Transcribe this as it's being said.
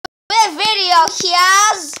video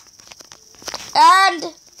has. And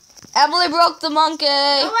Emily broke the monkey.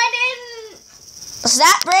 No, I didn't.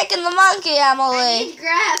 Stop breaking the monkey, Emily. I need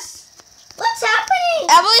grass. What's happening?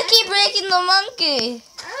 Emily, keep breaking the monkey.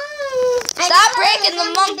 Stop breaking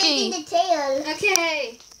the monkey. The tail.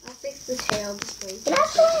 Okay. I'll fix the tail. Just wait. Get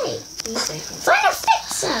out the way. Give me a second. Trying to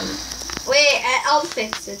fix him. Wait, I'll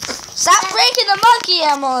fix it. Stop breaking the monkey,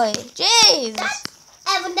 Emily. Jeez.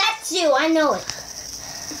 Evan, that's you. I know it.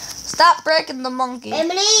 Stop breaking the monkey.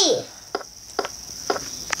 Emily.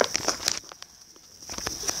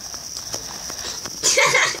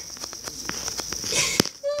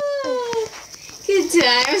 Good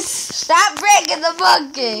times. Stop breaking the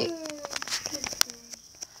monkey.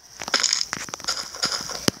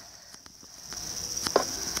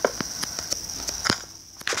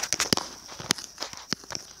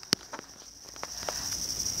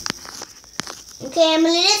 Okay,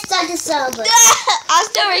 Emily, let's start this over. I'm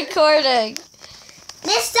still recording.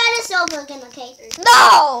 Let's start this over again, okay?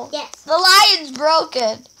 No. Yes. The lion's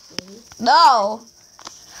broken. No.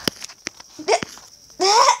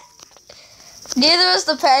 Neither is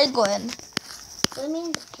the penguin. What do you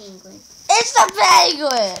mean the penguin? It's the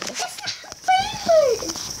penguin. It's not a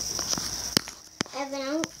penguin.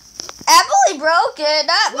 Evan, Emily broke it,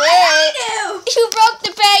 not me. What did I do? You broke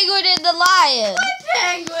the penguin and the lion. What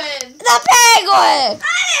penguin? The penguin.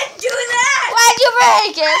 I didn't do that. Why'd you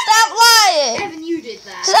break it? Stop lying. Evan, you did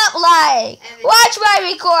that. Stop lying. Evan. Watch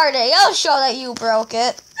my recording. I'll show that you broke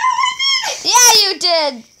it. Yeah, you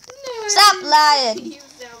did. No, Stop lying. You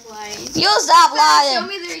stop lying. You stop Show lying.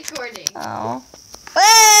 me the recording. Oh.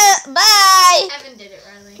 Well, bye. Evan did it,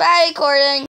 Riley. Bye, recording.